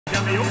下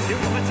面有请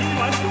我们今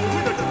晚酒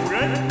会的主人，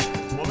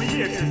我们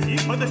叶氏集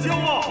团的骄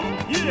傲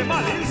叶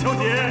曼玲小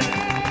姐。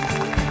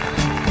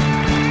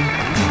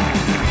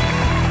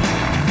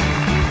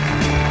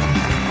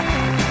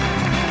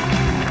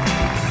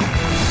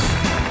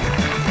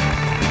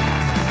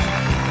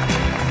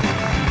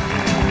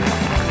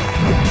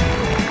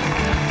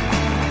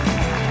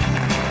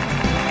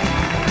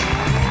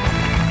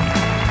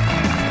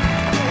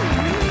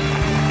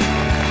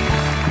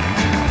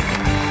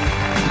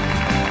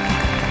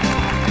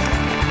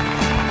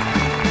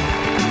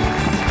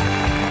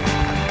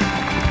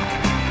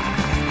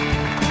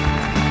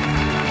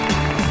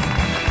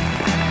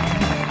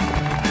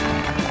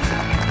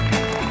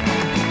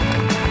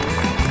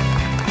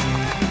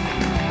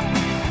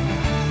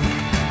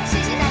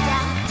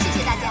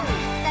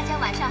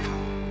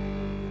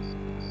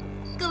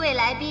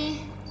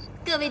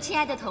 各位亲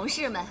爱的同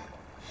事们，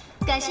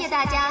感谢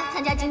大家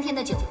参加今天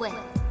的酒会。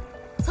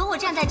从我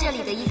站在这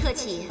里的一刻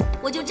起，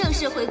我就正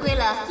式回归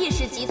了叶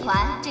氏集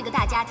团这个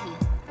大家庭。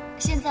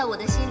现在我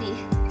的心里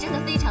真的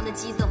非常的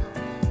激动。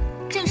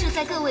正是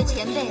在各位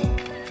前辈、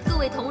各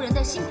位同仁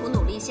的辛苦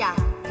努力下，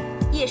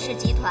叶氏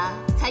集团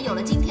才有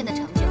了今天的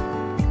成就。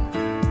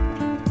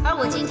而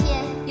我今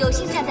天有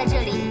幸站在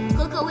这里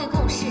和各位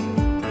共事，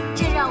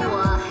这让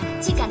我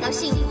既感到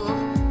幸福，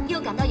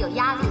又感到有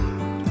压力。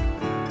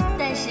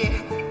但是，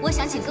我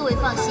想请各位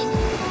放心，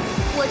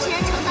我既然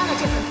承担了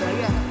这份责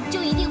任，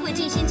就一定会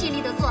尽心尽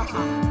力的做好，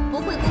不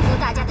会辜负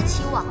大家的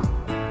期望。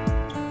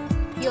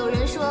有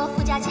人说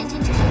富家千金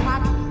只是花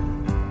瓶，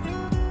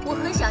我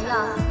很想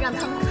要让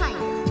他们看一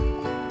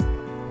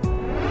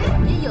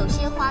看，也有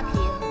些花瓶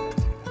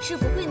是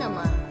不会那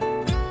么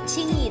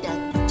轻易的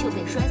就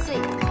被摔碎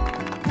的。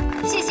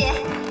谢谢，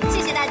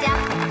谢谢大家。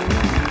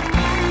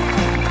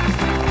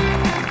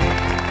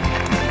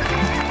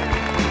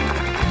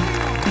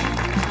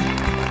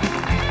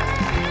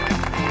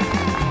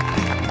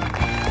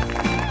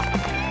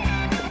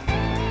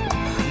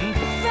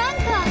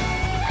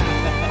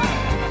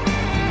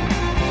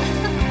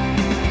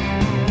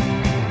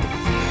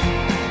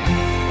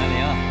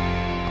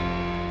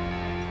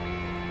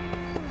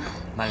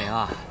 曼玲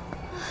啊，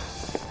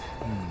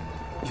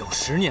有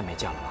10年没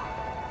见了吧？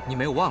你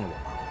没有忘了我吧？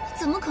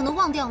怎么可能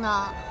忘掉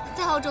呢？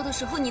在澳洲的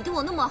时候你对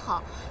我那么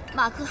好，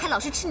马克还老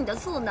是吃你的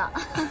醋呢。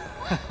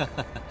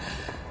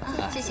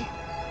谢谢。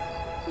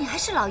你还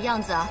是老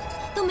样子啊，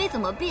都没怎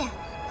么变，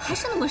还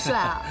是那么帅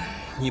啊。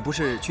你不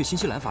是去新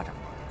西兰发展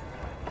吗？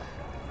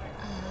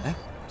哎，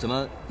怎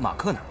么马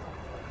克呢？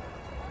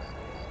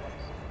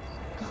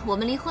我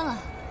们离婚了。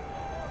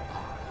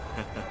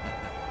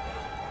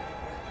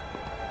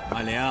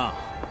曼玲。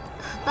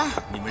 爸，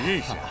你们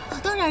认识啊？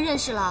当然认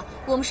识了，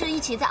我们是一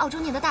起在澳洲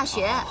念的大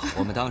学。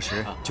我们当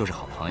时就是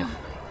好朋友。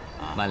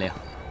曼玲，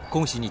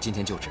恭喜你今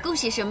天就职。恭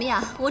喜什么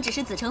呀？我只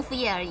是子承父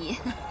业而已。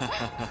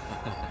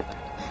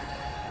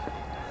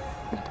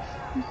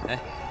哎，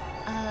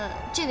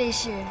这位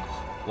是？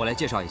我来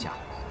介绍一下，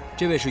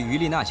这位是于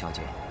丽娜小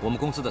姐，我们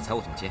公司的财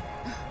务总监。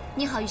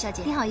你好，于小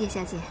姐。你好，叶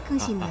小姐，恭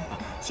喜你。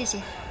谢谢。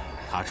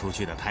他出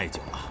去的太久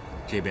了，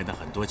这边的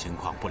很多情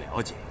况不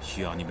了解，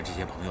需要你们这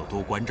些朋友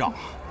多关照啊。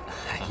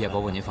 叶伯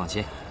伯，您放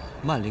心，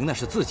曼玲那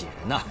是自己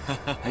人呐。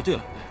哎，对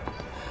了，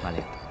曼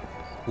玲，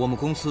我们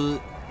公司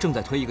正在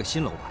推一个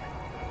新楼盘，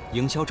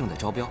营销正在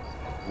招标，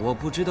我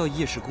不知道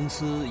叶氏公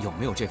司有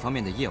没有这方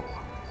面的业务啊？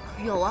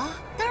有啊，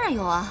当然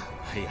有啊。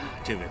哎呀，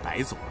这位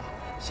白总啊，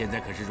现在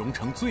可是蓉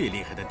城最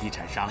厉害的地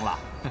产商了。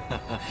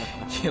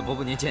叶伯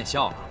伯您见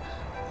笑了，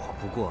我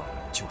不过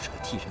就是个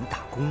替人打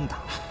工的。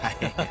哎，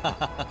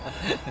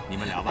你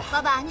们聊吧。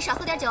爸爸，你少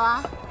喝点酒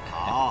啊。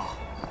好。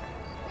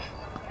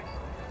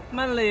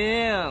 曼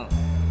玲，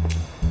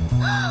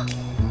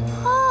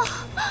哦，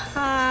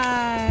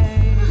嗨，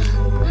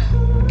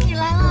你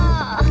来了。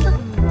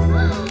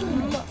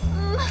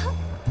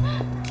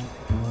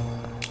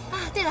啊，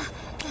对了，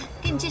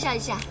给你介绍一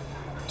下，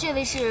这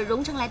位是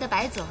蓉城来的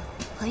白总，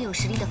很有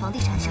实力的房地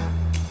产商。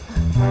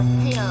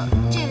还有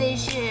这位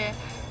是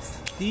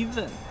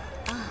Steven，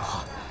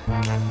 啊，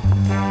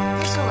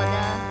他是我的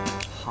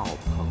好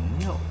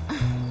朋友。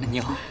你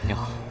好，你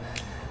好。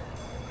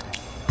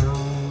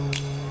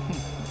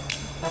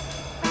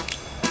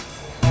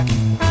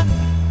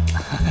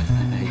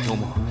 周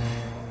末，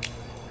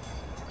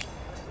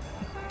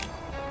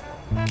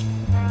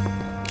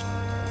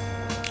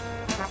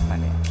曼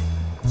玲，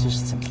这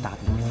是这么大的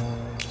衣服，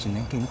只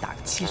能给你打个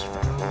70分。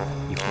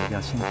以后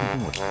要先听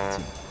听我的意见，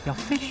要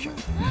费选，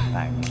明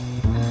白吗？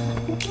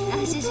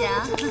谢谢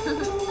啊。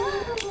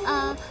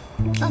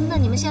那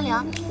你们先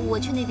聊，我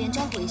去那边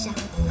招呼一下。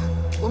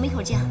我们一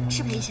会儿见，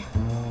失陪一下。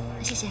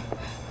谢谢。以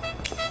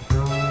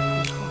后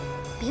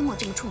别抹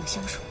这么冲的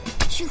香水，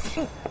熏死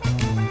人。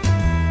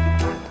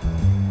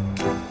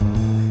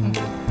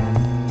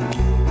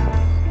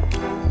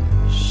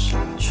什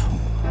么冲啊？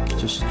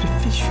这是最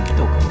费血的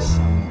豆蔻香，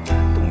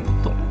动一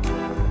动。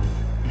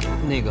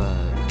那个，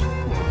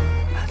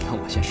那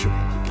我先失陪了。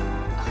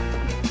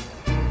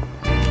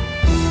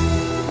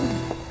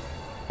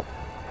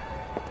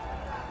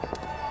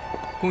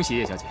 恭喜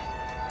叶小姐。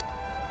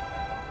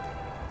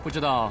不知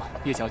道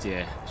叶小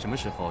姐什么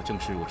时候正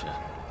式入职？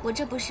我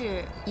这不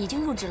是已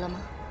经入职了吗？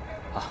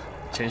啊，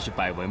真是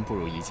百闻不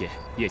如一见，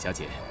叶小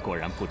姐果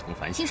然不同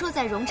凡响。听说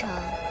在蓉城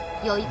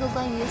有一个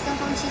关于三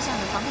坊七巷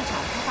的房地产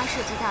开发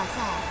设计大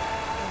赛，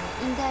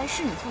应该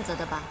是你负责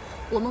的吧？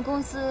我们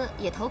公司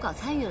也投稿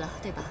参与了，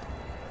对吧？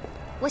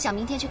我想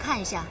明天去看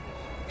一下，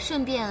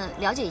顺便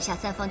了解一下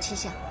三坊七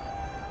巷。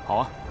好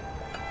啊，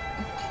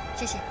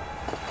谢谢。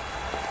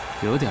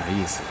有点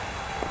意思，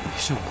你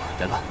是我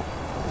的了。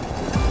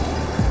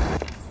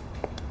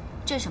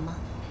这是什么？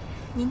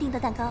您订的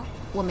蛋糕？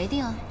我没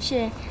订啊。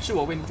是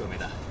我为你准备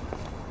的。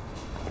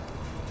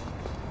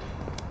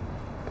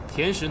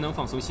甜食能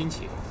放松心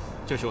情，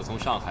这是我从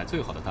上海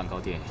最好的蛋糕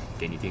店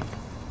给你订的，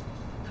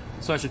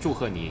算是祝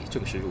贺你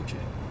正式入职。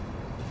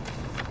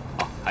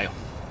哦，还有，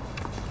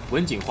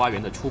文景花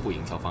园的初步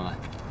营销方案，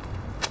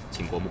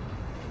请过目。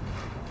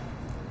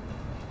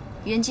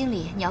袁经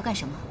理，你要干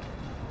什么？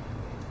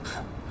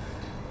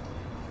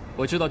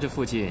我知道这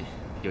附近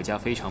有家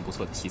非常不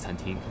错的西餐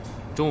厅，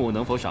中午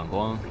能否赏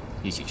光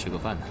一起吃个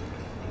饭呢？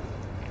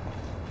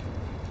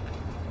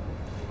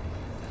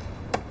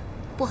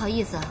不好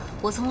意思啊，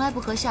我从来不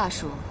和下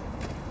属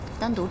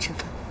单独吃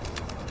饭。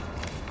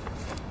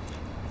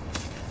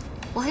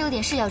我还有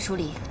点事要处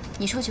理，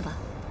你出去吧。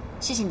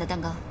谢谢你的蛋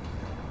糕。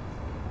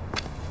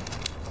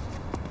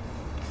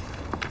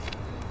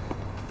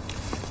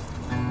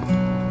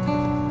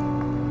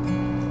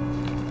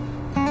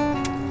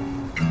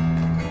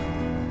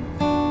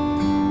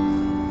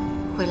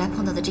回来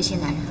碰到的这些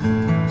男人，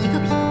一个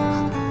比一个不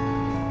靠谱。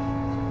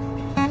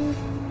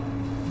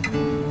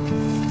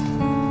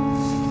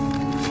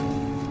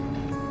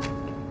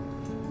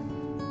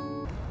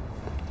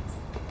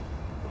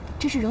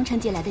这是蓉城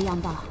寄来的样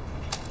报，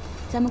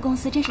咱们公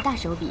司真是大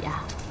手笔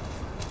啊！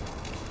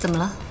怎么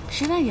了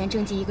？10万元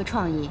征集一个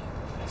创意，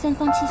三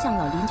坊七巷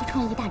老邻居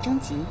创意大征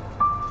集。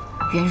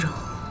袁荣，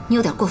你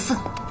有点过分。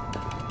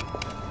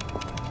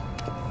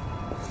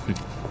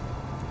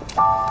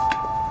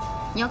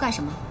你要干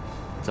什么？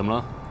怎么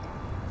了？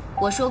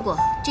我说过，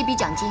这笔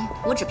奖金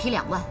我只批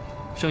2万，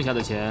剩下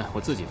的钱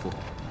我自己付。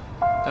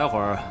待会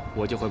儿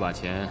我就会把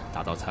钱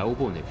打到财务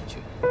部那边去。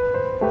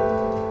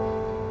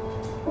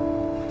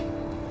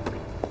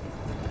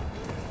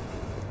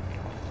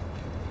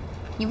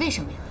你为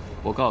什么呀？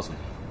我告诉你，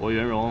我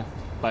袁荣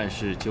办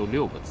事就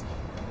6个字：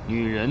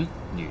女人，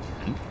女人。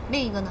另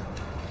一个呢？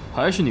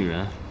还是女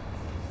人。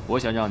我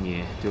想让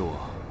你对我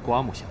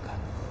刮目相看。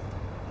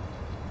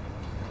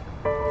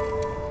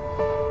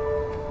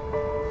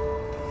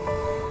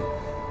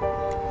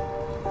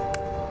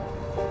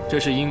这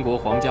是英国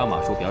皇家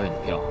马术表演的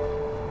票，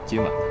今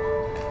晚的，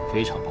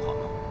非常不好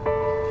弄。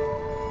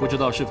不知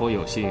道是否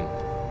有幸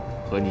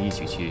和你一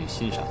起去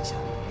欣赏一下？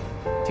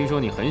听说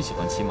你很喜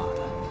欢骑马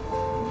的。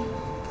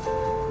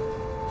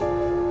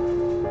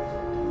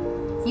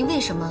你为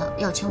什么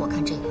要请我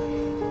看这个？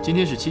今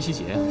天是七夕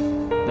节，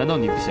难道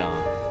你不想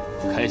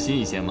开心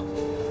一些吗？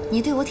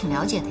你对我挺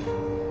了解的呀。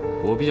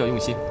我比较用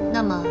心。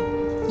那么，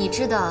你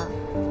知道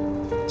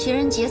情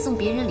人节送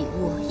别人礼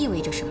物意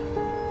味着什么？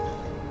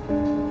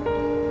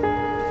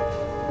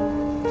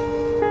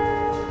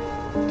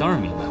当然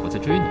明白，我在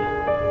追你。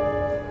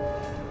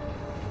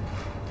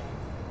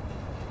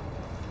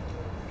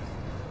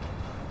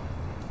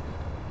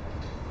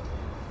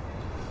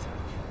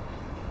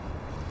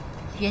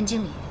袁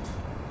经理，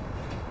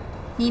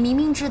你明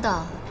明知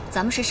道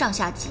咱们是上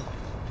下级，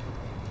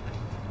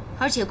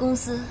而且公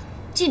司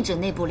禁止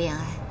内部恋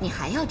爱，你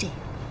还要这样，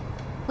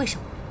为什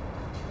么？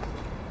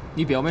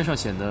你表面上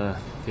显得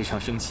非常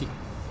生气，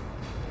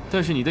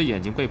但是你的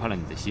眼睛背叛了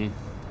你的心。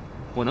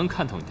我能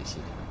看透你的心，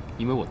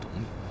因为我懂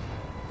你。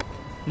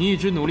你一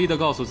直努力地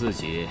告诉自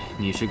己，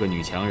你是个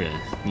女强人，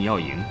你要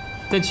赢。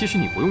但其实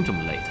你不用这么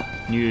累的，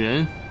女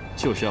人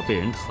就是要被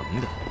人疼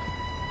的。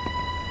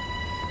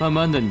慢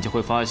慢的，你就会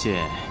发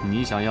现，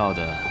你想要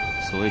的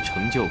所谓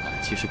成就感，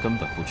其实根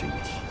本不值一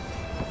提。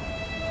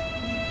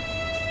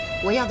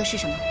我要的是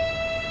什么？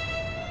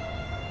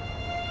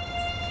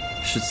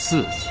是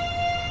刺激，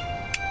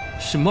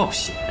是冒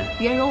险。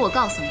袁柔，我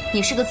告诉你，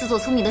你是个自作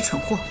聪明的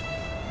蠢货。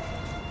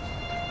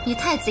你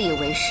太自以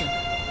为是了。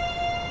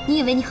你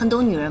以为你很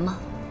懂女人吗？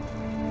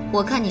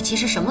我看你其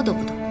实什么都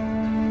不懂。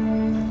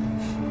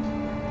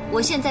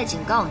我现在警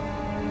告你，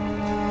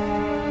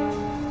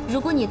如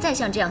果你再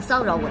像这样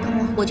骚扰我的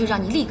话，我就让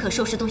你立刻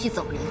收拾东西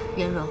走人。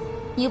袁柔，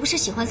你不是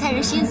喜欢猜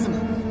人心思吗？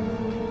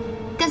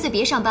干脆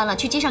别上班了，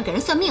去街上给人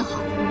算命好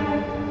了。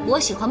我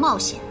喜欢冒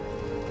险，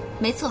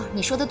没错，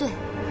你说的对。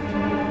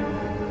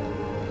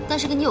但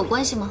是跟你有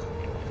关系吗？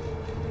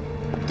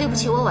对不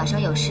起，我晚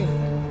上有事，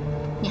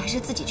你还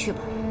是自己去吧。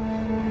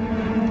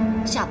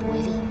下不为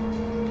例，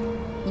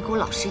你给我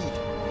老实一点，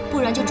不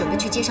然就准备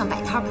去街上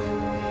摆摊吧。